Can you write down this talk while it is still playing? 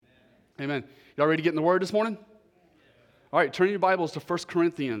Amen. Y'all ready to get in the Word this morning? All right, turn your Bibles to 1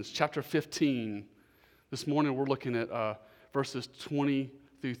 Corinthians chapter 15. This morning we're looking at verses 20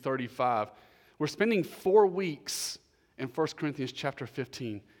 through 35. We're spending 4 weeks in 1 Corinthians chapter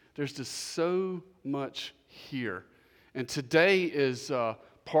 15. There's just so much here. And today is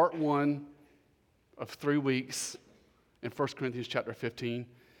part 1 of 3 weeks in 1 Corinthians chapter 15.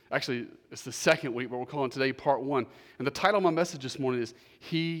 Actually, it's the second week, but we're calling today part 1. And the title of my message this morning is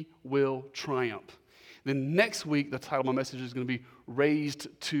He Will Triumph. Then next week, the title of my message is going to be Raised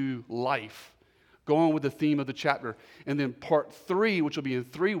to Life, going with the theme of the chapter. And then part 3, which will be in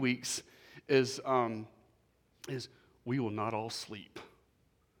 3 weeks, is We Will Not All Sleep.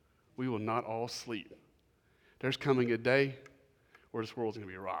 We will not all sleep. There's coming a day where this world's going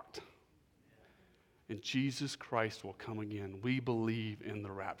to be rocked. And Jesus Christ will come again. We believe in the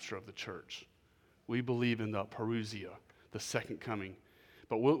rapture of the church. We believe in the parousia, the second coming.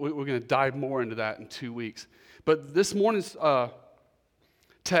 But we're going to dive more into that in 2 weeks. But this morning's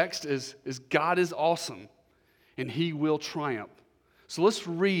text is God is awesome, and He will triumph. So let's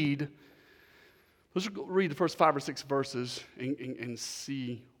read the first 5 or 6 verses and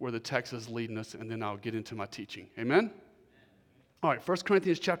see where the text is leading us, and then I'll get into my teaching. Amen? All right, 1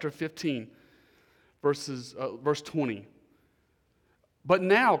 Corinthians chapter 15. Verse 20. But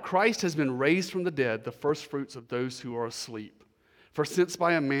now Christ has been raised from the dead, the first fruits of those who are asleep. For since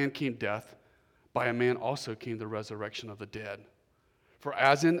by a man came death, by a man also came the resurrection of the dead. For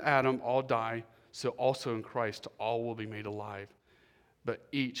as in Adam all die, so also in Christ all will be made alive, but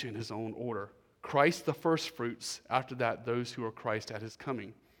each in his own order. Christ the first fruits, after that those who are Christ at his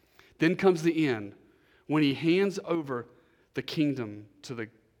coming. Then comes the end, when he hands over the kingdom to the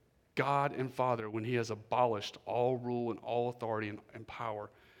God and Father, when he has abolished all rule and all authority and power.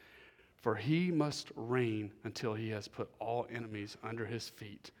 For he must reign until he has put all enemies under his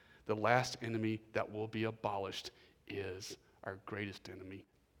feet. The last enemy that will be abolished is our greatest enemy,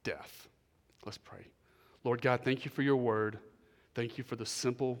 death. Let's pray. Lord God, thank you for your word. Thank you for the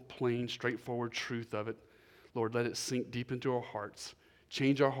simple, plain, straightforward truth of it. Lord, let it sink deep into our hearts.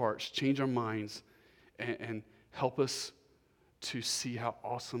 Change our hearts, change our minds, and help us to see how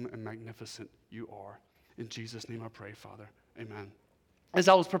awesome and magnificent you are. In Jesus' name I pray, Father. Amen. As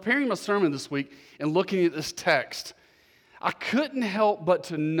I was preparing my sermon this week and looking at this text, I couldn't help but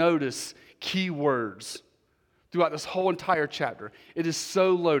to notice key words throughout this whole entire chapter. It is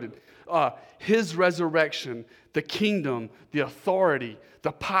so loaded. His resurrection, the kingdom, the authority,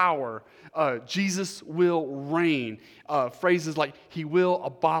 the power. Jesus will reign. Phrases like, He will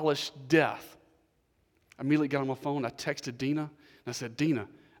abolish death. I immediately got on my phone. I texted Dina, and I said, Dina,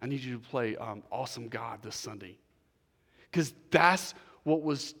 I need you to play Awesome God this Sunday. Because that's what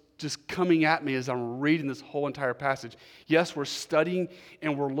was just coming at me as I'm reading this whole entire passage. Yes, we're studying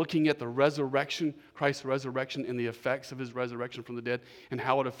and we're looking at the resurrection, Christ's resurrection, and the effects of his resurrection from the dead and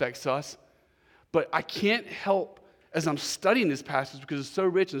how it affects us. But I can't help, as I'm studying this passage, because it's so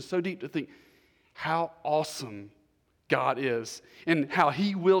rich and so deep, to think how awesome God is and how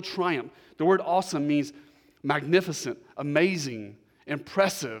he will triumph. The word awesome means magnificent, amazing,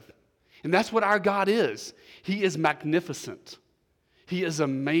 impressive. And that's what our God is. He is magnificent. He is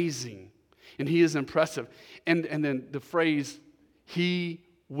amazing. And he is impressive. And then the phrase, He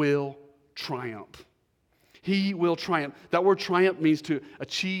will triumph. He will triumph. That word triumph means to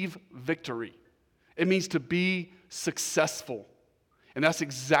achieve victory. It means to be successful. And that's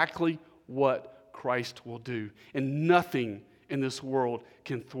exactly what Christ will do. And nothing in this world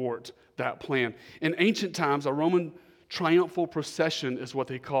can thwart that plan. In ancient times, a Roman triumphal procession is what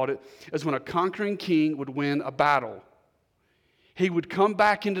they called it, is when a conquering king would win a battle. He would come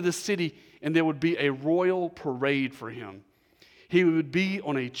back into the city and there would be a royal parade for him. He would be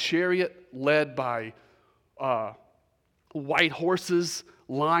on a chariot led by white horses,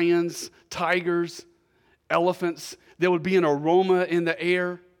 lions, tigers, elephants. There would be an aroma in the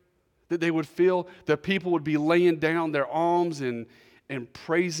air that they would feel. The people would be laying down their alms and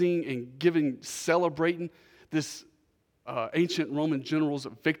praising and celebrating this ancient Roman general's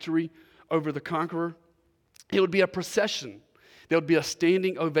victory over the conqueror. It would be a procession. There would be a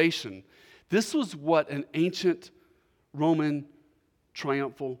standing ovation. This was what an ancient Roman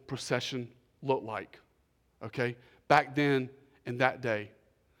triumphal procession looked like, okay, back then in that day.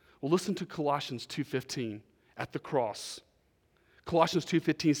 Well, listen to Colossians 2:15 at the cross. Colossians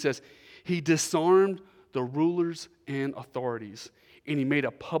 2:15 says, He disarmed the rulers and authorities, and He made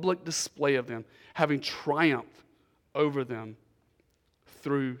a public display of them, having triumphed over them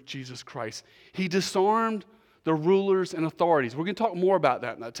through Jesus Christ. He disarmed the rulers and authorities. We're going to talk more about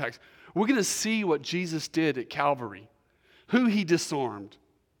that in that text. We're going to see what Jesus did at Calvary, who He disarmed.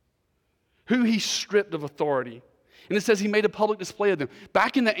 who he stripped of authority. And it says he made a public display of them.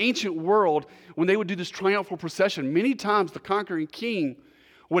 Back in the ancient world, when they would do this triumphal procession, many times the conquering king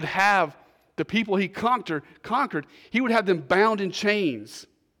would have the people he conquered, he would have them bound in chains.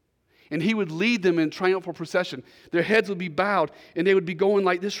 And he would lead them in triumphal procession. Their heads would be bowed, and they would be going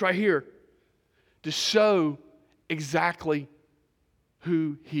like this right here to show exactly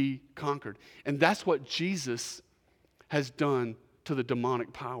who he conquered. And that's what Jesus has done to the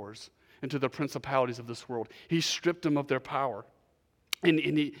demonic powers and to the principalities of this world. He stripped them of their power. And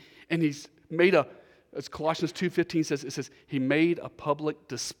he's made as Colossians 2:15 says, it says, he made a public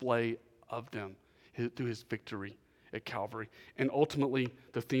display of them through his victory at Calvary. And ultimately,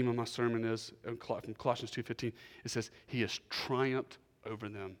 the theme of my sermon is, from Colossians 2:15, it says, he has triumphed over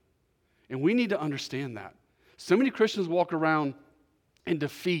them. And we need to understand that. So many Christians walk around in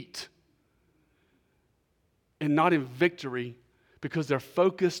defeat and not in victory because they're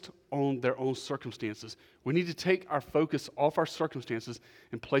focused on their own circumstances. We need to take our focus off our circumstances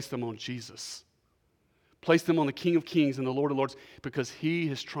and place them on Jesus. Place them on the King of Kings and the Lord of Lords because he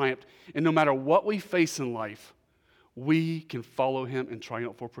has triumphed. And no matter what we face in life, we can follow him in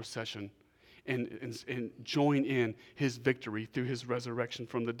triumphal procession and join in his victory through his resurrection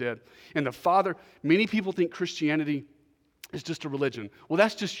from the dead. And the Father, many people think Christianity is just a religion. Well,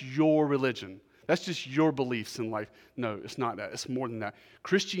 that's just your religion. That's just your beliefs in life. No, it's not that. It's more than that.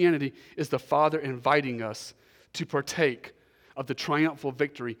 Christianity is the Father inviting us to partake of the triumphal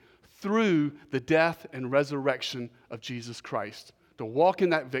victory through the death and resurrection of Jesus Christ, to walk in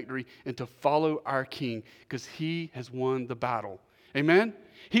that victory and to follow our King because he has won the battle. Amen?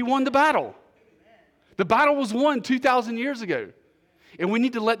 He won the battle. Amen. The battle was won 2,000 years ago. And we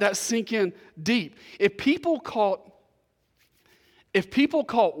need to let that sink in deep. If people caught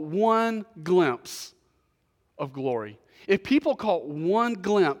one glimpse of glory, if people caught one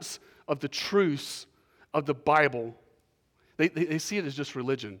glimpse of the truths of the Bible, they see it as just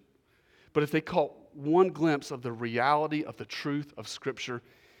religion. But if they caught one glimpse of the reality of the truth of Scripture,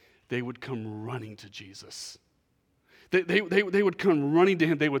 they would come running to Jesus. They would come running to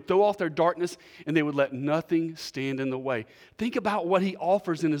him. They would throw off their darkness, and they would let nothing stand in the way. Think about what he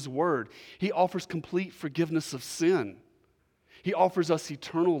offers in his word. He offers complete forgiveness of sin. He offers us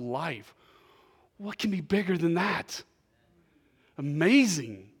eternal life. What can be bigger than that?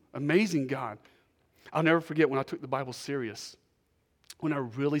 Amazing, amazing God. I'll never forget when I took the Bible serious. When I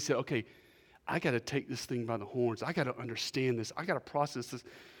really said, okay, I got to take this thing by the horns. I got to understand this. I got to process this.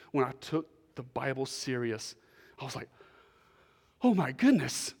 When I took the Bible serious, I was like, oh my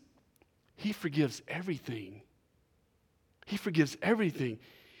goodness. He forgives everything. He forgives everything.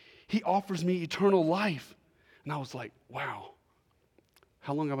 He offers me eternal life. And I was like, wow.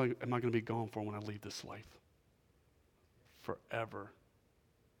 How long am I going to be gone for when I leave this life? Forever.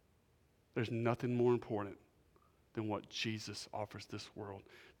 There's nothing more important than what Jesus offers this world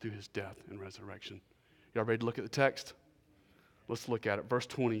through his death and resurrection. Y'all ready to look at the text? Let's look at it. Verse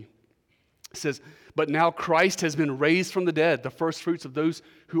 20. It says, but now Christ has been raised from the dead, the first fruits of those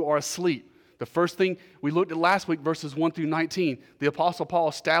who are asleep. The first thing we looked at last week, verses 1 through 19, the Apostle Paul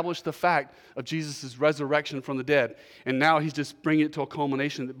established the fact of Jesus' resurrection from the dead. And now he's just bringing it to a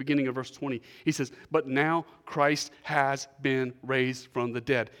culmination at the beginning of verse 20. He says, but now Christ has been raised from the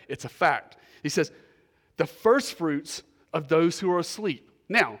dead. It's a fact. He says, the first fruits of those who are asleep.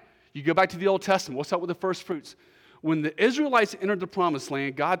 Now, you go back to the Old Testament. What's up with the first fruits? When the Israelites entered the promised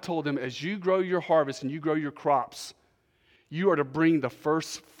land, God told them, as you grow your harvest and you grow your crops, you are to bring the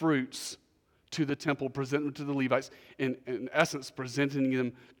first fruits to the temple, present them to the Levites, in essence, presenting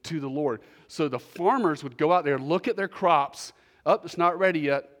them to the Lord. So the farmers would go out there, look at their crops. It's not ready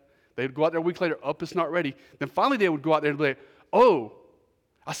yet. They'd go out there a week later. It's not ready. Then finally they would go out there and be like, oh,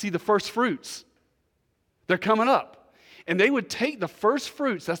 I see the first fruits. They're coming up. And they would take the first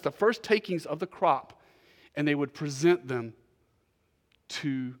fruits, that's the first takings of the crop, and they would present them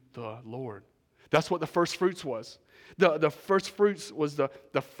to the Lord. That's what the first fruits was. The first fruits was the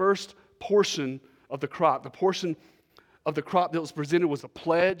first portion of the crop. The portion of the crop that was presented was a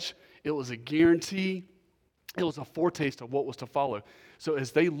pledge. It was a guarantee. It was a foretaste of what was to follow. So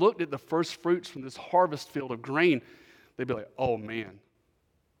as they looked at the first fruits from this harvest field of grain, they'd be like, oh man,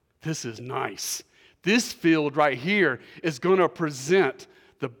 this is nice. This field right here is going to present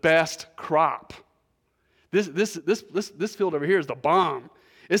the best crop. This field over here is the bomb.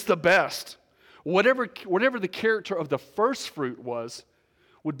 It's the best. Whatever the character of the first fruit was,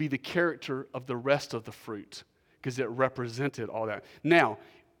 would be the character of the rest of the fruit, because it represented all that. Now,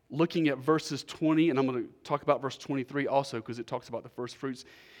 looking at verses 20, and I'm going to talk about verse 23 also, because it talks about the first fruits.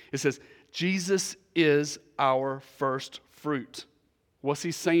 It says, Jesus is our first fruit. What's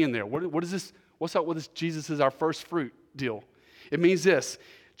he saying there? What is this? What's up with this? Jesus is our first fruit deal. It means this: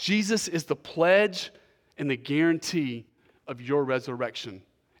 Jesus is the pledge and the guarantee of your resurrection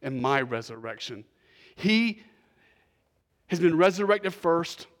and my resurrection. He has been resurrected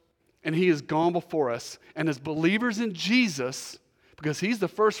first, and he has gone before us. And as believers in Jesus, because he's the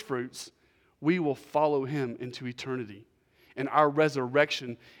first fruits, we will follow him into eternity. And our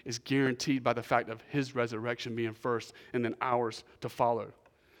resurrection is guaranteed by the fact of his resurrection being first and then ours to follow.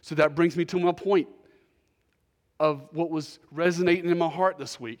 So that brings me to my point of what was resonating in my heart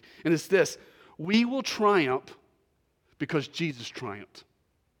this week. And it's this: we will triumph because Jesus triumphed.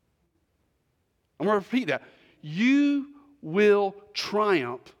 I'm going to repeat that. You will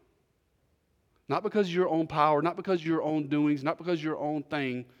triumph, not because of your own power, not because of your own doings, not because of your own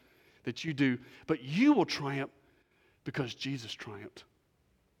thing that you do, but you will triumph because Jesus triumphed.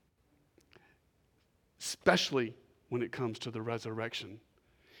 Especially when it comes to the resurrection.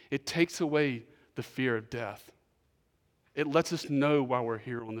 It takes away the fear of death. It lets us know why we're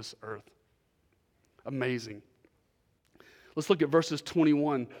here on this earth. Amazing. Let's look at verses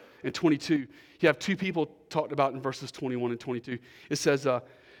 21 and 22. You have two people talked about in verses 21 and 22. It says,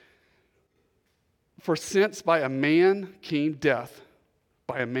 for since by a man came death,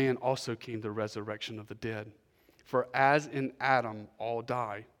 by a man also came the resurrection of the dead. For as in Adam all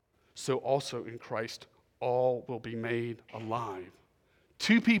die, so also in Christ all will be made alive.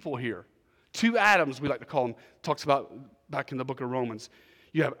 Two people here, two Adams we like to call them, talks about back in the book of Romans.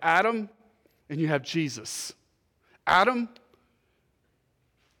 You have Adam and you have Jesus. Adam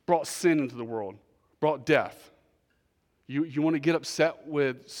brought sin into the world, brought death. You want to get upset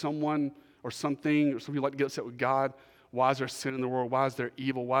with someone or something, or some people like to get upset with God. Why is there sin in the world? Why is there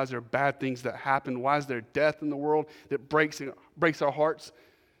evil? Why is there bad things that happen? Why is there death in the world that breaks our hearts?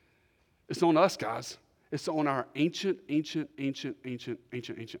 It's on us, guys. It's on our ancient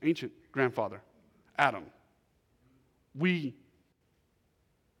grandfather, Adam. We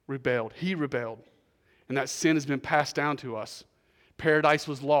rebelled. He rebelled. And that sin has been passed down to us. Paradise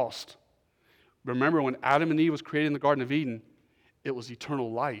was lost. Remember when Adam and Eve was created in the Garden of Eden, it was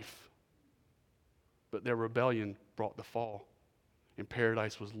eternal life. But their rebellion brought the fall. And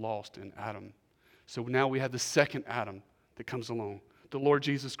paradise was lost in Adam. So now we have the second Adam that comes along, the Lord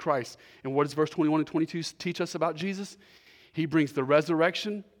Jesus Christ. And what does verse 21 and 22 teach us about Jesus? He brings the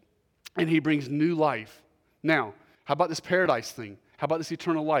resurrection and he brings new life. Now, how about this paradise thing? How about this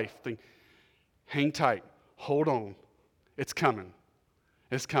eternal life thing? Hang tight. Hold on. It's coming.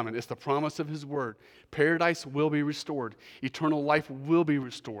 It's coming. It's the promise of his word. Paradise will be restored. Eternal life will be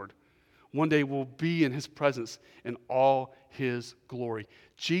restored. One day we'll be in his presence in all his glory.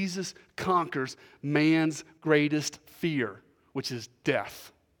 Jesus conquers man's greatest fear, which is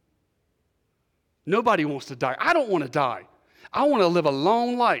death. Nobody wants to die. I don't want to die. I want to live a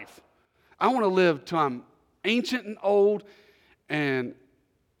long life. I want to live till I'm ancient and old, and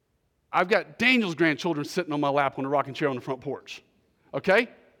I've got Daniel's grandchildren sitting on my lap on a rocking chair on the front porch. Okay?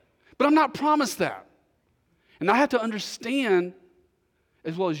 But I'm not promised that. And I have to understand,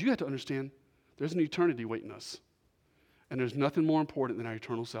 as well as you have to understand, there's an eternity waiting us. And there's nothing more important than our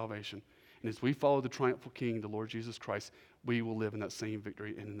eternal salvation. And as we follow the triumphal King, the Lord Jesus Christ, we will live in that same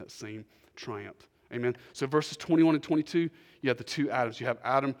victory and in that same triumph. Amen? So verses 21 and 22, you have the two Adams. You have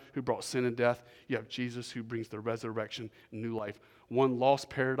Adam who brought sin and death. You have Jesus who brings the resurrection and new life. One lost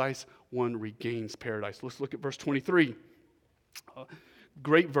paradise, one regains paradise. Let's look at verse 23.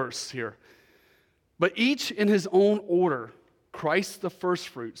 Great verse here. But each in his own order, Christ the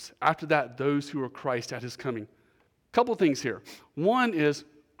firstfruits. After that, those who are Christ at his coming. Couple things here. One is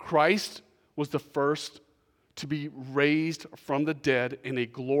Christ was the first to be raised from the dead in a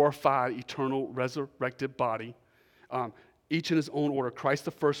glorified, eternal, resurrected body. Each in his own order. Christ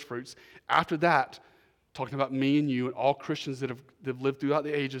the firstfruits. After that, talking about me and you and all Christians that have lived throughout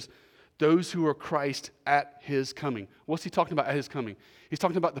the ages, those who are Christ at his coming. What's he talking about at his coming? He's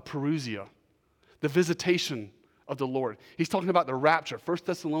talking about the parousia, the visitation of the Lord. He's talking about the rapture. 1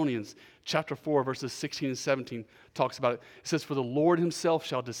 Thessalonians chapter 4, verses 16 and 17 talks about it. It says, for the Lord himself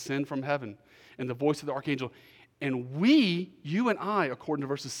shall descend from heaven, and the voice of the archangel. And we, you and I, according to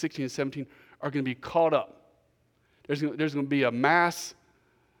verses 16 and 17, are going to be caught up. There's going to be a mass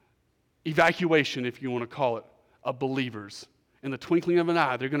evacuation, if you want to call it, of believers. In the twinkling of an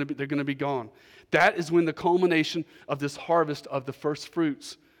eye, they're going to be gone. That is when the culmination of this harvest of the first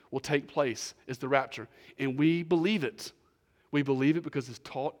fruits will take place, is the rapture. And we believe it. We believe it because it's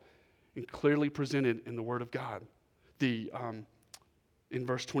taught and clearly presented in the Word of God. In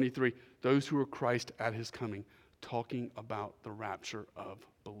verse 23, those who are Christ at his coming, talking about the rapture of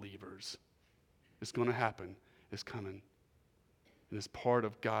believers. It's going to happen. It's coming. and is part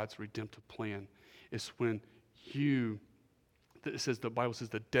of God's redemptive plan. It's when the Bible says,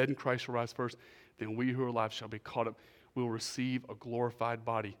 the dead in Christ shall rise first, then we who are alive shall be caught up. We will receive a glorified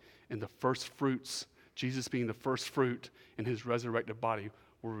body. And the first fruits, Jesus being the first fruit in his resurrected body,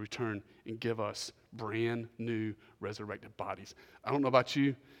 will return and give us brand new resurrected bodies. I don't know about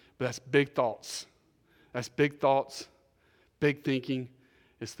you, but that's big thoughts. That's big thoughts, big thinking.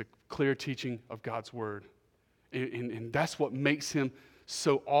 It's the clear teaching of God's word. And that's what makes him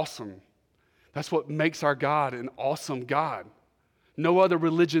so awesome. That's what makes our God an awesome God. No other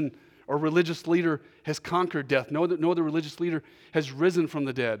religion or religious leader has conquered death. No other religious leader has risen from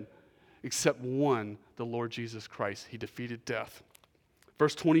the dead except one, the Lord Jesus Christ. He defeated death.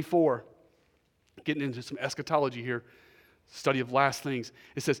 Verse 24, getting into some eschatology here, study of last things.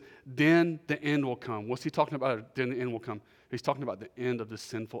 It says, then the end will come. What's he talking about? Then the end will come. He's talking about the end of the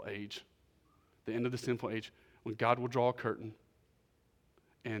sinful age. The end of the sinful age, when God will draw a curtain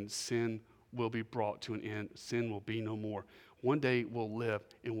and sin will be brought to an end. Sin will be no more. One day we'll live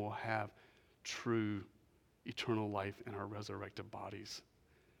and we'll have true eternal life in our resurrected bodies.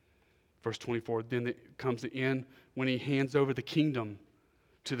 Verse 24, then comes the end when he hands over the kingdom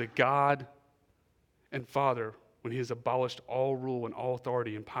to the God and Father, when he has abolished all rule and all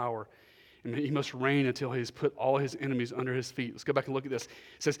authority and power. And he must reign until he has put all his enemies under his feet. Let's go back and look at this. It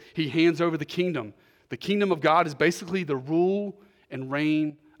says he hands over the kingdom. The kingdom of God is basically the rule and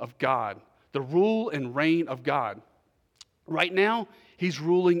reign of God. The rule and reign of God. Right now, he's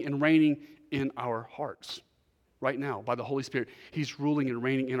ruling and reigning in our hearts. Right now, by the Holy Spirit, he's ruling and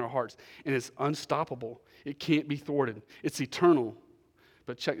reigning in our hearts. And it's unstoppable. It can't be thwarted. It's eternal.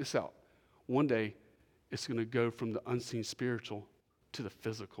 But check this out. One day, it's going to go from the unseen spiritual to the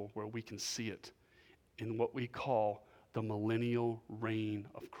physical, where we can see it in what we call the millennial reign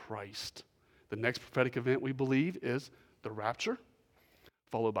of Christ. The next prophetic event we believe is the rapture,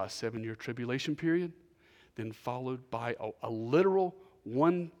 followed by a 7-year tribulation period, then followed by a literal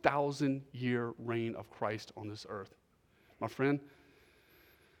 1,000-year reign of Christ on this earth. My friend,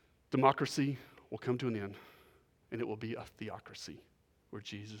 democracy will come to an end, and it will be a theocracy where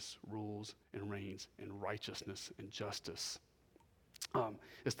Jesus rules and reigns in righteousness and justice.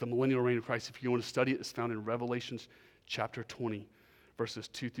 It's the millennial reign of Christ. If you want to study it, it's found in Revelation chapter 20, verses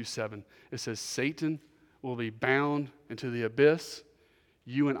 2 through 7. It says, Satan will be bound into the abyss.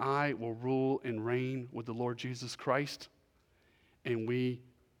 You and I will rule and reign with the Lord Jesus Christ, and we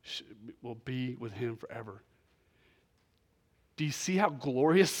will be with him forever. Do you see how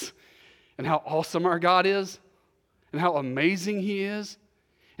glorious and how awesome our God is? And how amazing he is?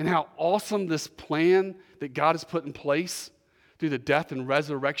 And how awesome this plan that God has put in place through the death and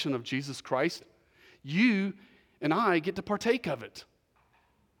resurrection of Jesus Christ? You and I get to partake of it.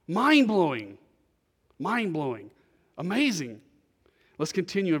 Mind-blowing. Mind-blowing. Amazing. Let's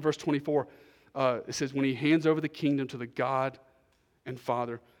continue in verse 24. It says, when he hands over the kingdom to the God and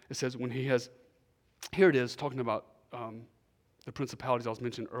Father, it says, when he has, here it is, talking about the principalities I was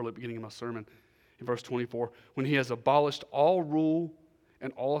mentioning earlier at the beginning of my sermon, in verse 24, when he has abolished all rule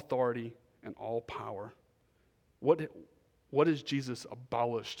and all authority and all power. What has Jesus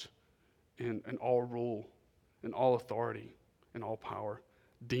abolished in all rule and all authority and all power?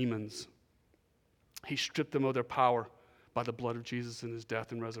 Demons. He stripped them of their power by the blood of Jesus in his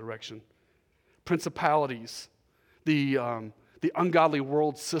death and resurrection. Principalities, the ungodly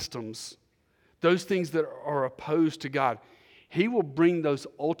world systems, those things that are opposed to God, he will bring those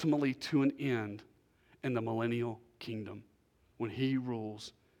ultimately to an end in the millennial kingdom when he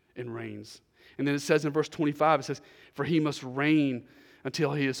rules and reigns. And then it says in verse 25, it says, for he must reign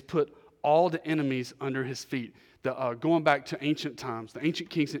until he has put all the enemies under his feet. Going back to ancient times, the ancient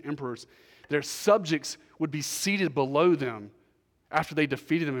kings and emperors, their subjects would be seated below them after they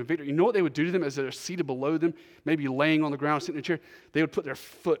defeated them in victory. You know what they would do to them as they're seated below them, maybe laying on the ground, sitting in a chair? They would put their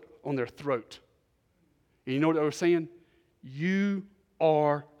foot on their throat. And you know what they were saying? You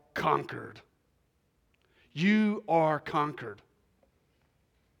are conquered. You are conquered.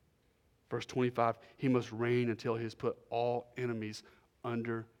 Verse 25, he must reign until he has put all enemies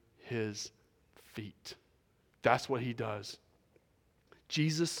under his feet. That's what he does.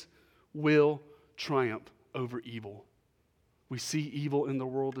 Jesus will triumph over evil. We see evil in the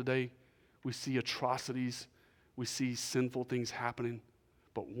world today. We see atrocities. We see sinful things happening.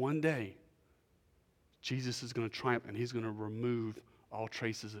 But one day, Jesus is going to triumph and he's going to remove all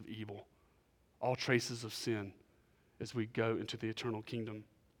traces of evil, all traces of sin as we go into the eternal kingdom.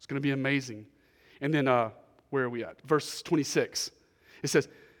 It's going to be amazing. And then, where are we at? Verse 26. It says,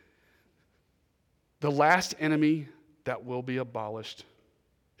 the last enemy that will be abolished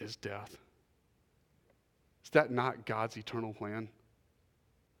is death. Is that not God's eternal plan?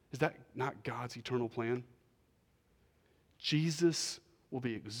 Is that not God's eternal plan? Jesus will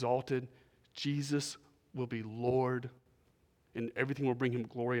be exalted. Jesus will be Lord, and everything will bring him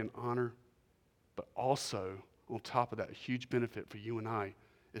glory and honor. But also, on top of that, a huge benefit for you and I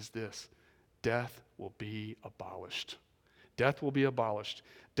is this: death will be abolished. Death will be abolished.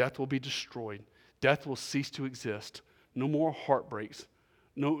 Death will be destroyed. Death will cease to exist. No more heartbreaks.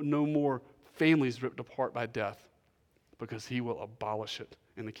 No more families ripped apart by death, because he will abolish it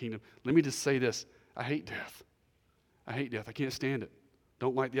in the kingdom. Let me just say this. I hate death. I hate death. I can't stand it.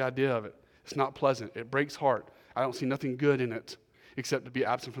 Don't like the idea of it. It's not pleasant. It breaks heart. I don't see nothing good in it except to be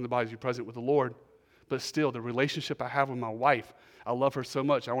absent from the body, to be present with the Lord. But still, the relationship I have with my wife, I love her so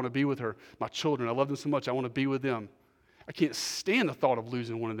much. I want to be with her. My children, I love them so much. I want to be with them. I can't stand the thought of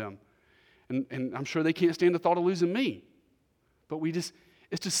losing one of them. And I'm sure they can't stand the thought of losing me. But it's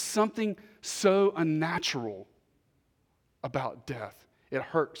just something so unnatural about death. It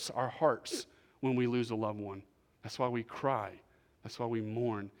hurts our hearts when we lose a loved one. That's why we cry. That's why we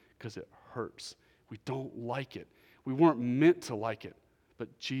mourn, because it hurts. We don't like it. We weren't meant to like it,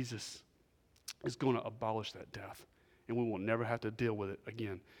 but Jesus is going to abolish that death, and we will never have to deal with it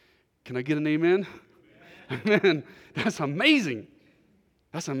again. Can I get an amen? Amen. That's amazing.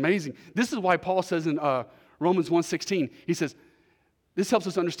 That's amazing. This is why Paul says in Romans 1:16, he says, this helps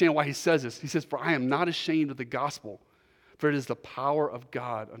us understand why he says this. He says, "For I am not ashamed of the gospel, for it is the power of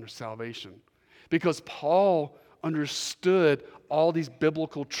God unto salvation." Because Paul understood all these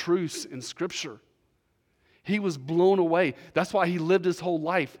biblical truths in Scripture. He was blown away. That's why he lived his whole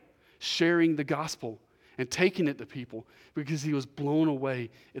life sharing the gospel and taking it to people, because he was blown away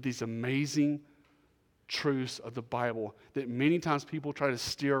at these amazing truths of the Bible that many times people try to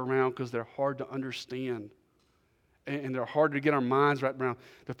steer around because they're hard to understand. And they're hard to get our minds wrapped around.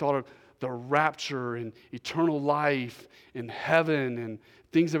 The thought of the rapture and eternal life and heaven and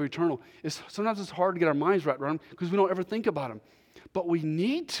things that are eternal. Sometimes it's hard to get our minds wrapped around because we don't ever think about them. But we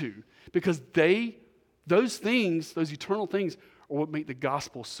need to, because those things, those eternal things, are what make the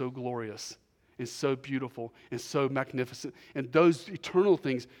gospel so glorious and so beautiful and so magnificent. And those eternal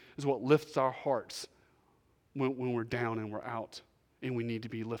things is what lifts our hearts when we're down and we're out and we need to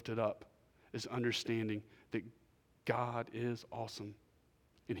be lifted up, is understanding that God is awesome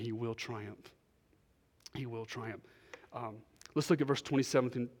and he will triumph. He will triumph. Let's look at verse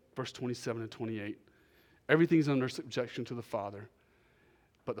 27 and 28. Everything's under subjection to the Father,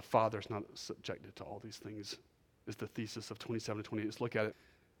 but the Father is not subjected to all these things, is the thesis of 27 and 28. Let's look at it.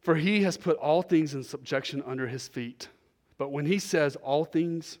 "For he has put all things in subjection under his feet." But when he says all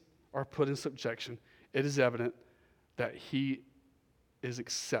things are put in subjection, it is evident that he is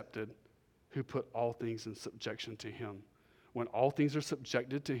accepted who put all things in subjection to him. When all things are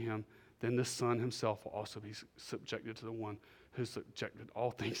subjected to him, then the Son himself will also be subjected to the one who subjected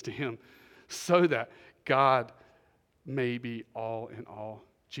all things to him, so that God may be all in all.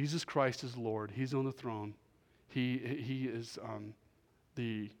 Jesus Christ is Lord. He's on the throne. He is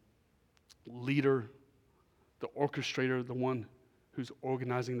the leader, the orchestrator, the one who's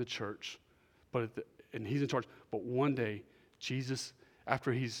organizing the church. And he's in charge. But one day, Jesus,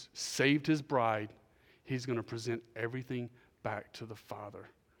 after he's saved his bride, he's going to present everything back to the Father.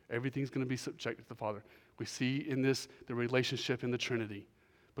 Everything's going to be subjected to the Father. We see in this the relationship in the Trinity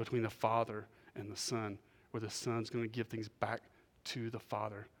between the Father and the Son, where the Son's going to give things back to the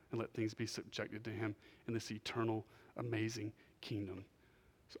Father and let things be subjected to him in this eternal, amazing kingdom.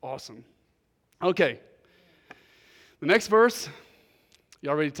 It's awesome. Okay. The next verse.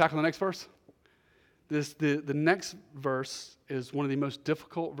 Y'all ready to tackle the next verse? The next verse is one of the most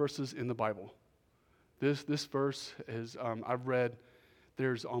difficult verses in the Bible. This verse is, I've read,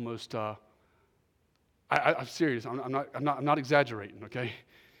 there's almost, I'm serious, I'm not exaggerating, okay?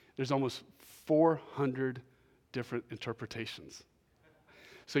 There's almost 400 different interpretations.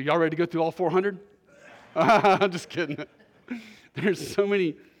 So y'all ready to go through all 400? I'm just kidding. There's so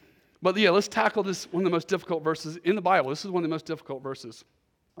many. But yeah, let's tackle this, one of the most difficult verses in the Bible. This is one of the most difficult verses.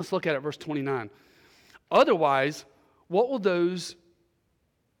 Let's look at it, verse 29. "Otherwise, what will those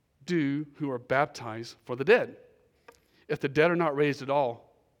do who are baptized for the dead? If the dead are not raised at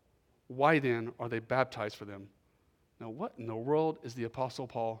all, why then are they baptized for them?" Now, what in the world is the Apostle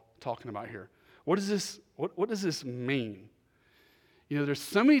Paul talking about here? What does this mean? You know, there's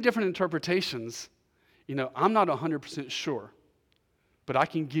so many different interpretations. You know, I'm not 100% sure, but I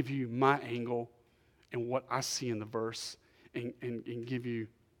can give you my angle and what I see in the verse and give you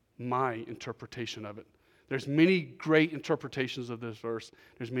my interpretation of it. There's many great interpretations of this verse.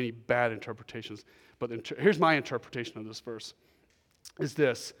 There's many bad interpretations. But here's my interpretation of this verse.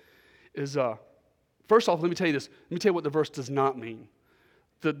 First off, let me tell you this. Let me tell you what the verse does not mean.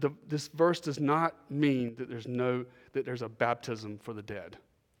 this verse does not mean that there's a baptism for the dead.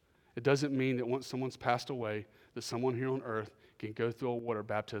 It doesn't mean that once someone's passed away, that someone here on earth can go through a water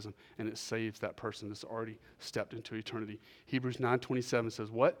baptism and it saves that person that's already stepped into eternity. Hebrews 9:27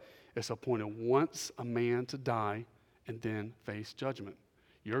 says what? It's appointed once a man to die and then face judgment.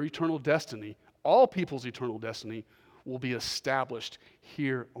 Your eternal destiny, all people's eternal destiny, will be established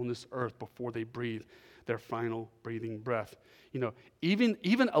here on this earth before they breathe their final breathing breath.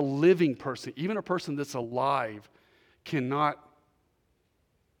 Even a living person, even a person that's alive, cannot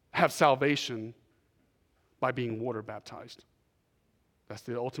have salvation by being water baptized. That's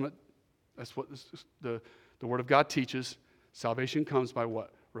the ultimate, that's what the Word of God teaches. Salvation comes by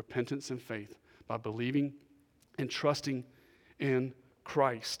what? Repentance and faith, by believing and trusting in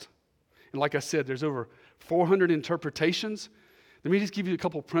Christ. And like I said, there's over 400 interpretations. Let me just give you a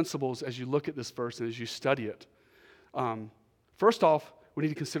couple principles as you look at this verse and as you study it. First off, we need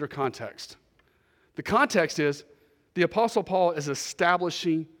to consider context. The context is the Apostle Paul is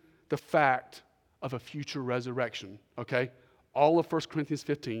establishing the fact of a future resurrection, okay? All of 1 Corinthians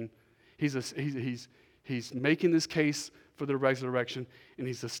 15, he's making this case for the resurrection, and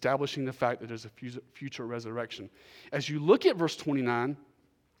he's establishing the fact that there's a future resurrection. As you look at verse 29,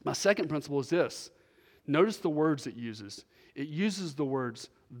 my second principle is this. Notice the words it uses. It uses the words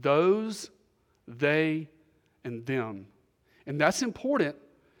those, they, and them. And that's important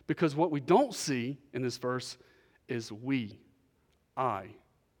because what we don't see in this verse is we, I,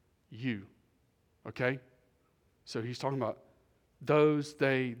 you. Okay? So he's talking about those,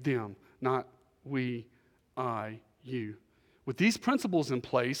 they, them, not we, I, you. With these principles in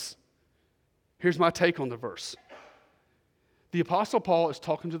place, here's my take on the verse. The Apostle Paul is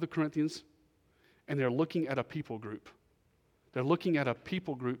talking to the Corinthians, and they're looking at a people group. They're looking at a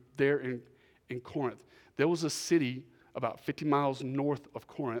people group there in Corinth. There was a city about 50 miles north of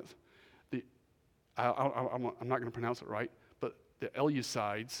Corinth. I'm not going to pronounce it right, but the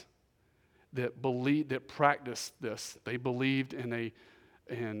Eleusides that practiced this. They believed in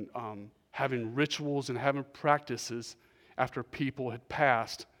having rituals and having practices after people had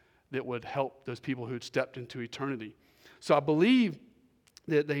passed that would help those people who had stepped into eternity. So I believe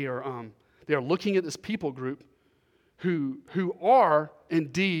that they are looking at this people group who are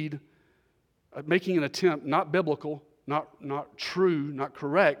indeed making an attempt, not biblical, not true, not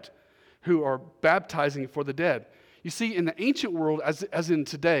correct, who are baptizing for the dead. You see, in the ancient world, as in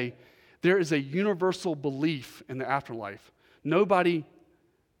today, there is a universal belief in the afterlife. Nobody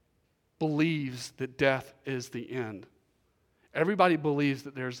believes that death is the end. Everybody believes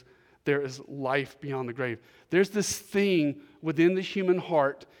that there is life beyond the grave. There's this thing within the human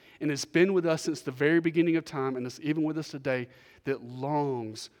heart, and it's been with us since the very beginning of time, and it's even with us today, that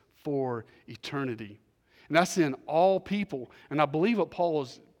longs for eternity. And that's in all people. And I believe what Paul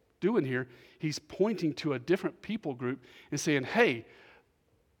is doing here, he's pointing to a different people group and saying, hey,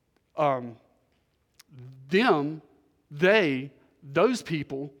 those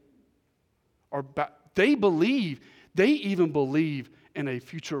people they even believe in a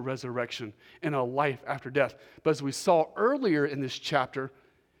future resurrection and a life after death. But as we saw earlier in this chapter,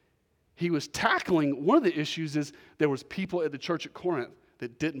 he was tackling one of the issues is there was people at the church at Corinth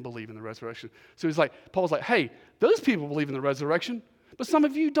that didn't believe in the resurrection. So Paul's like, hey, those people believe in the resurrection, but some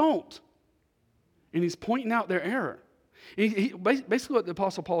of you don't. And he's pointing out their error. Basically what the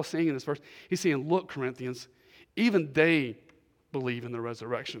Apostle Paul is saying in this verse, he's saying, look, Corinthians, even they believe in the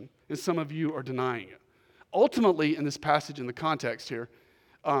resurrection, and some of you are denying it. Ultimately, in this passage, in the context here,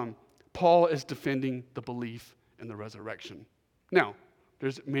 Paul is defending the belief in the resurrection. Now,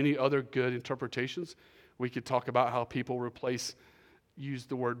 there's many other good interpretations. We could talk about how people use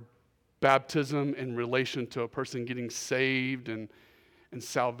the word baptism in relation to a person getting saved and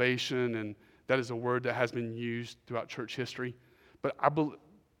salvation, and that is a word that has been used throughout church history. But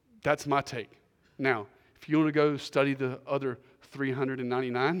that's my take. Now, if you want to go study the other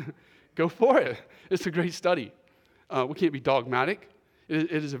 399, go for it. It's a great study. We can't be dogmatic.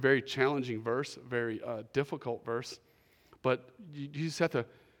 It is a very challenging verse, a very difficult verse. But you just have to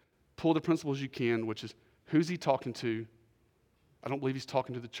pull the principles you can, which is who's he talking to? I don't believe he's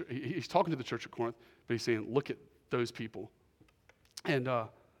talking to the church. He's talking to the church at Corinth, but he's saying, look at those people. And I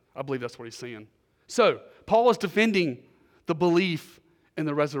believe that's what he's saying. So, Paul is defending the belief in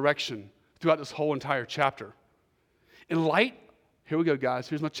the resurrection throughout this whole entire chapter. In light, here we go, guys.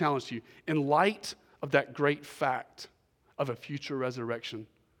 Here's my challenge to you. In light of that great fact of a future resurrection,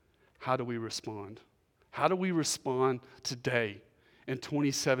 how do we respond? How do we respond today in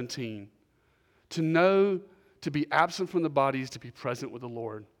 2017 to be absent from the bodies, to be present with the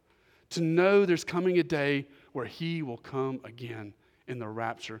Lord, to know there's coming a day where he will come again in the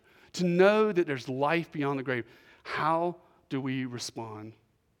rapture, to know that there's life beyond the grave. How do we respond?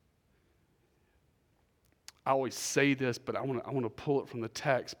 I always say this, but I want to pull it from the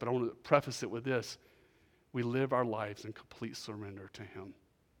text, but I want to preface it with this. We live our lives in complete surrender to him.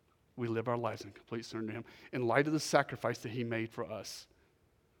 We live our lives in complete surrender to him. In light of the sacrifice that he made for us,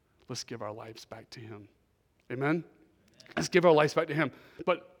 let's give our lives back to him. Amen? Let's give our lives back to him.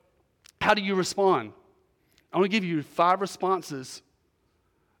 But how do you respond? I want to give you 5 responses.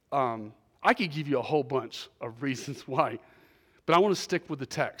 I could give you a whole bunch of reasons why, but I want to stick with the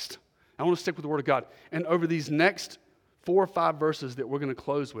text. I want to stick with the Word of God. And over these next 4 or 5 verses that we're going to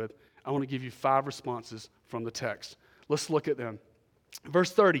close with, I want to give you 5 responses from the text. Let's look at them.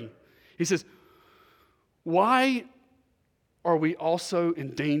 Verse 30, he says, why are we also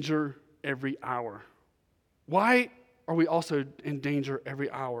in danger every hour? Why are we also in danger every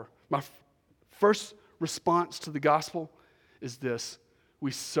hour? My first response to the gospel is this. We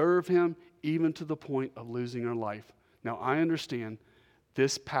serve him even to the point of losing our life. Now, I understand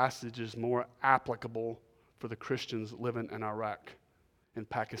this passage is more applicable for the Christians living in Iraq, in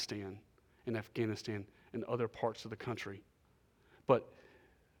Pakistan, in Afghanistan, and other parts of the country. But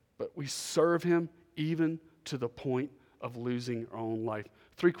we serve him even to the point of losing our own life.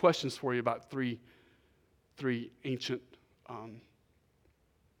 3 questions for you about three ancient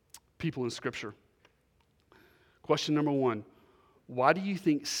people in Scripture. Question number 1, why do you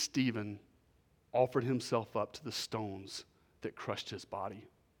think Stephen offered himself up to the stones that crushed his body?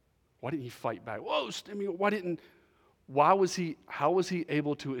 Why didn't he fight back? How was he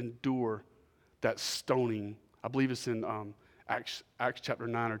able to endure that stoning? I believe it's in Acts chapter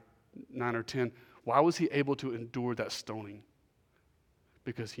 9 or 10. Why was he able to endure that stoning?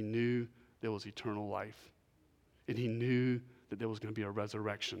 Because he knew there was eternal life. And he knew that there was going to be a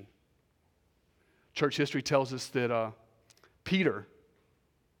resurrection. Church history tells us that Peter,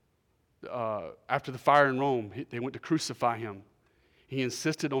 after the fire in Rome, they went to crucify him. He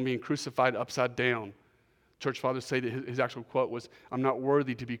insisted on being crucified upside down. Church fathers say that his actual quote was, "I'm not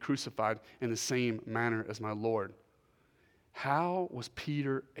worthy to be crucified in the same manner as my Lord." How was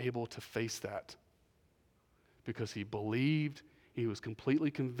Peter able to face that? Because he believed, he was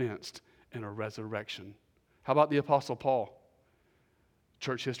completely convinced in a resurrection. How about the Apostle Paul?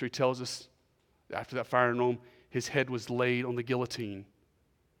 Church history tells us after that fire in Rome, his head was laid on the guillotine,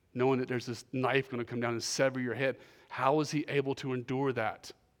 knowing that there's this knife going to come down and sever your head. How was he able to endure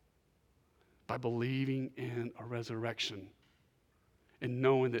that? By believing in a resurrection and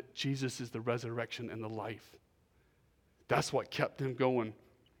knowing that Jesus is the resurrection and the life. That's what kept them going.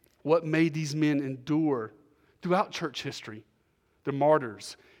 What made these men endure throughout church history? The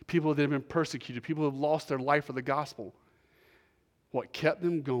martyrs, people that have been persecuted, people who have lost their life for the gospel. What kept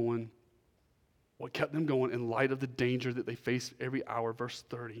them going in light of the danger that they faced every hour, verse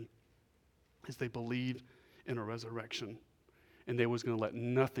 30, is they believed in a resurrection. And they was going to let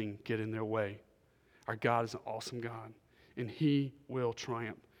nothing get in their way. Our God is an awesome God, and he will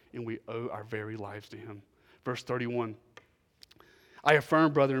triumph, and we owe our very lives to him. Verse 31, I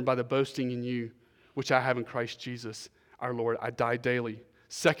affirm, brethren, by the boasting in you, which I have in Christ Jesus, our Lord, I die daily.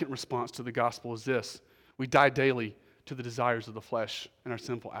 Second response to the gospel is this. We die daily to the desires of the flesh and our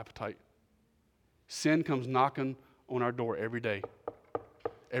sinful appetite. Sin comes knocking on our door every day,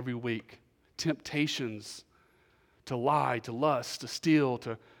 every week. Temptations to lie, to lust, to steal,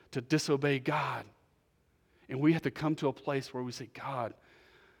 to disobey God. And we have to come to a place where we say, God,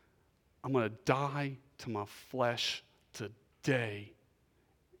 I'm going to die to my flesh today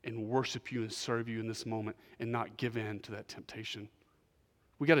and worship you and serve you in this moment and not give in to that temptation.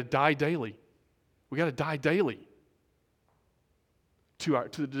 We got to die daily. We got to die daily to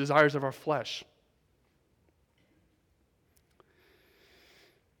the desires of our flesh.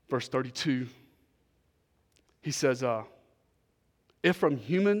 Verse 32, he says, if from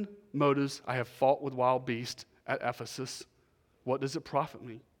human motives I have fought with wild beasts at Ephesus, what does it profit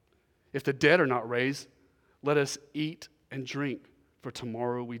me? If the dead are not raised, let us eat and drink, for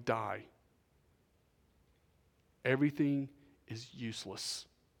tomorrow we die. Everything is useless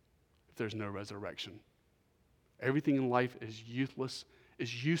if there's no resurrection. Everything in life is useless,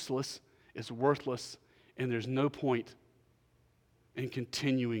 is worthless, and there's no point in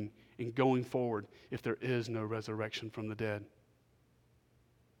continuing and going forward if there is no resurrection from the dead.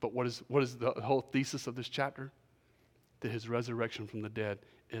 But what is the whole thesis of this chapter? That his resurrection from the dead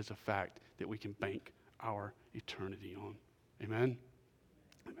is a fact that we can bank our eternity on. Amen?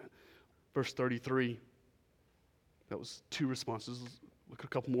 Amen. Verse 33, that was 2 responses. Let's look at a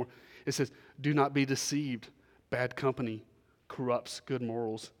couple more. It says, do not be deceived. Bad company corrupts good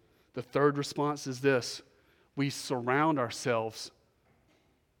morals. The third response is this. We surround ourselves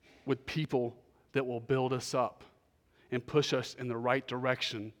with people that will build us up and push us in the right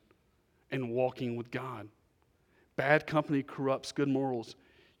direction in walking with God. Bad company corrupts good morals.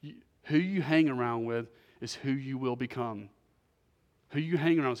 Who you hang around with is who you will become. Who you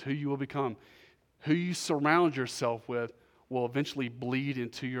hang around is who you will become. Who you surround yourself with will eventually bleed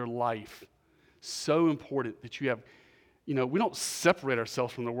into your life. So important that you have, we don't separate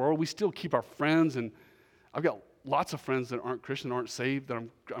ourselves from the world. We still keep our friends, and I've got lots of friends that aren't Christian, aren't saved, that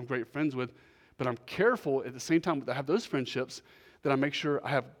I'm great friends with, but I'm careful at the same time that I have those friendships that I make sure I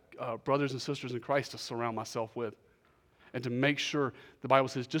have brothers and sisters in Christ to surround myself with, and to make sure, the Bible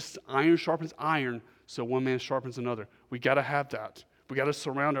says, just iron sharpens iron, so one man sharpens another. We got to have that. We got to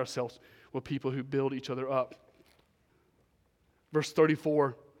surround ourselves with people who build each other up. Verse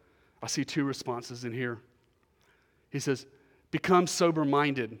 34, I see two responses in here. He says, become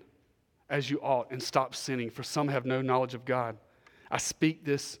sober-minded as you ought and stop sinning, for some have no knowledge of God. I speak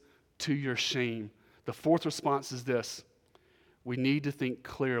this to your shame. The fourth response is this: we need to think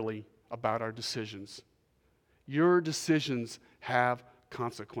clearly about our decisions. Your decisions have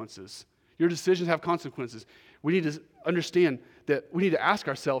consequences. Your decisions have consequences. We need to understand that we need to ask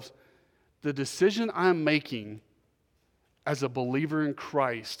ourselves, the decision I'm making as a believer in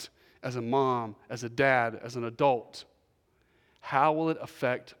Christ, as a mom, as a dad, as an adult, how will it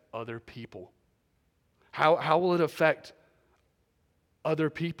affect other people? How will it affect other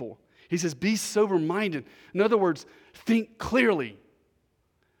people? He says, be sober-minded. In other words, think clearly.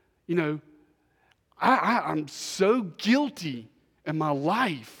 I'm so guilty in my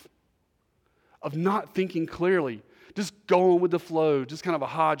life of not thinking clearly, just going with the flow, just kind of a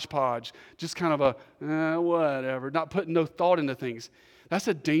hodgepodge, just kind of a whatever, not putting no thought into things. That's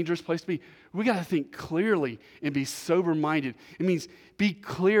a dangerous place to be. We got to think clearly and be sober-minded. It means be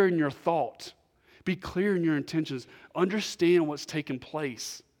clear in your thought. Be clear in your intentions. Understand what's taking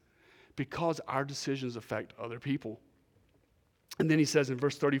place, because our decisions affect other people. And then he says in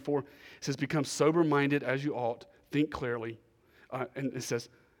verse 34, it says, become sober-minded as you ought, think clearly. And it says,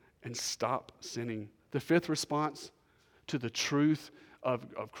 and stop sinning. The fifth response to the truth of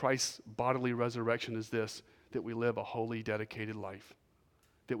Christ's bodily resurrection is this: that we live a holy, dedicated life.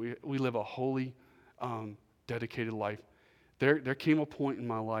 That we live a holy, dedicated life. There came a point in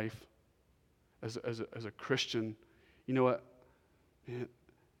my life as a Christian, you know what? Man,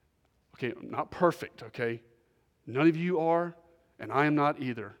 okay, I'm not perfect, okay? None of you are, and I am not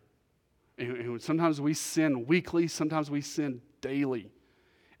either. And sometimes we sin weekly, sometimes we sin daily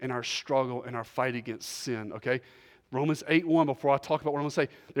in our struggle and our fight against sin, okay? Romans 8:1, before I talk about what I'm going to say,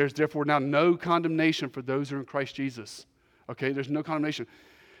 there's therefore now no condemnation for those who are in Christ Jesus, okay? There's no condemnation.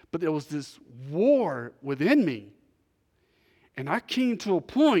 But there was this war within me, and I came to a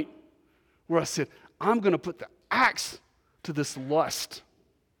point where I said, I'm going to put the axe to this lust.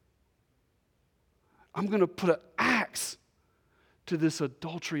 I'm going to put an axe to this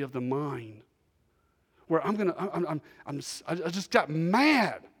adultery of the mind, where I just got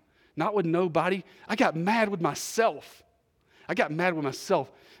mad, not with nobody. I got mad with myself. And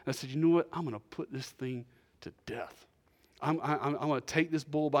I said, you know what? I'm going to put this thing to death. I'm going to take this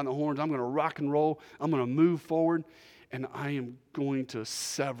bull by the horns. I'm going to rock and roll. I'm going to move forward, and I am going to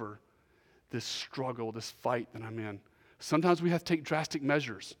sever this struggle, this fight that I'm in. Sometimes we have to take drastic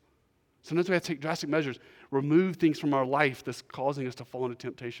measures. Remove things from our life that's causing us to fall into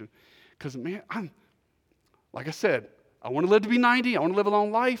temptation. Because, man, like I said, I want to live to be 90. I want to live a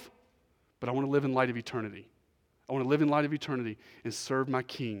long life, but I want to live in light of eternity. I want to live in light of eternity and serve my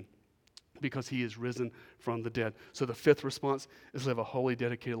King, because he is risen from the dead. So the fifth response is live a holy,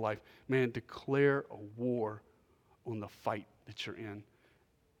 dedicated life. Man, declare a war on the fight that you're in.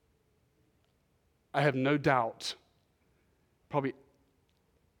 I have no doubt,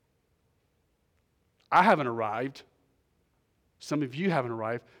 I haven't arrived. Some of you haven't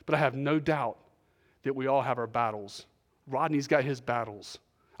arrived, but I have no doubt that we all have our battles. Rodney's got his battles.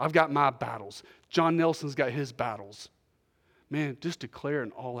 I've got my battles. John Nelson's got his battles. Man, just declare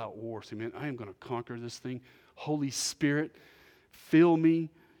an all-out war. Say, man, I am going to conquer this thing. Holy Spirit, fill me,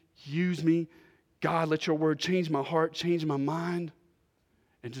 use me. God, let your word change my heart, change my mind,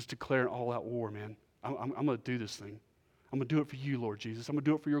 and just declare an all-out war, man. I'm going to do this thing. I'm going to do it for you, Lord Jesus. I'm going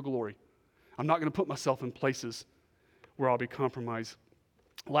to do it for your glory. I'm not going to put myself in places where I'll be compromised.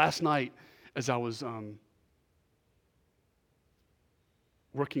 Last night, as I was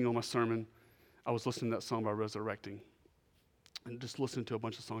working on my sermon, I was listening to that song about resurrecting, and just listening to a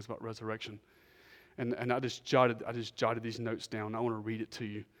bunch of songs about resurrection. And I just jotted these notes down. I want to read it to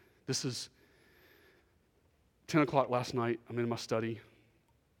you. This is 10 o'clock last night. I'm in my study,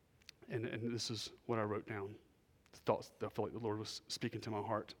 and this is what I wrote down. The thoughts that I felt like the Lord was speaking to my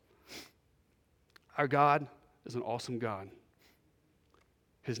heart. Our God is an awesome God.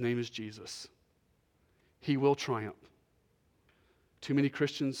 His name is Jesus. He will triumph. Too many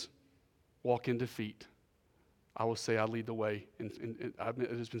Christians walk in defeat. I will say I lead the way.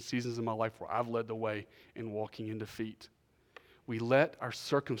 There's been seasons in my life where I've led the way in walking in defeat. We let our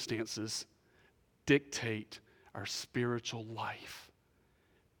circumstances dictate our spiritual life.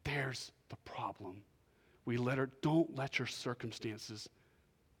 There's the problem. Don't let your circumstances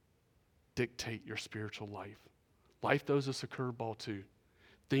dictate your spiritual life. Life throws us a curveball too.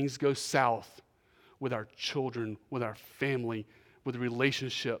 Things go south with our children, with our family, with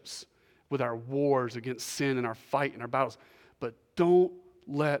relationships, with our wars against sin and our fight and our battles. But don't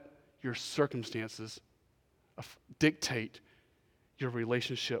let your circumstances dictate your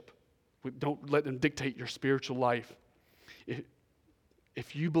relationship. Don't let them dictate your spiritual life.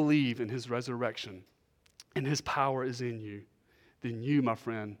 If you believe in his resurrection and his power is in you, then you, my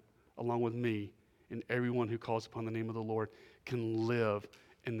friend, along with me and everyone who calls upon the name of the Lord, can live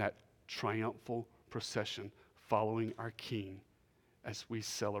in that triumphal procession following our King as we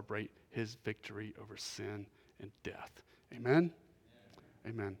celebrate his victory over sin and death. Amen?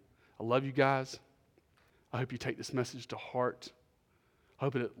 Amen. I love you guys. I hope you take this message to heart. I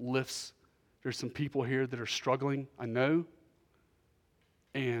hope it lifts. There's some people here that are struggling, I know.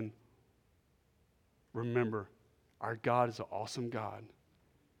 And remember, our God is an awesome God,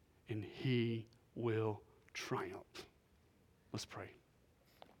 and he will triumph. Let's pray.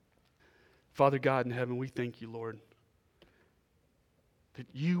 Father God in heaven, we thank you, Lord, that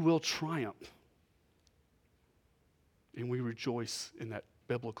you will triumph. And we rejoice in that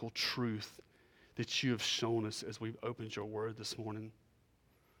biblical truth that you have shown us as we've opened your word this morning.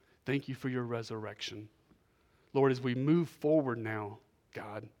 Thank you for your resurrection. Lord, as we move forward now,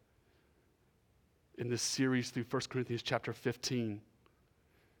 God, in this series through 1 Corinthians chapter 15,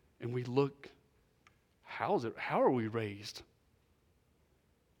 and we look, how are we raised?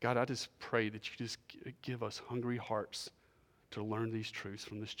 God, I just pray that you just give us hungry hearts to learn these truths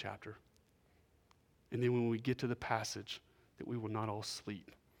from this chapter. And then when we get to the passage, that we will not all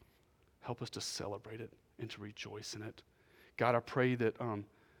sleep. Help us to celebrate it and to rejoice in it. God, I pray that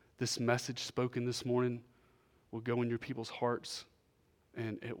this message spoken this morning will go in your people's hearts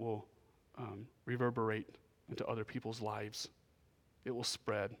and it will reverberate into other people's lives. It will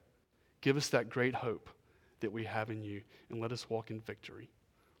spread. Give us that great hope that we have in you, and let us walk in victory.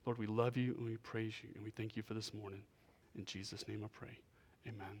 Lord, we love you and we praise you and we thank you for this morning. In Jesus' name I pray.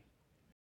 Amen.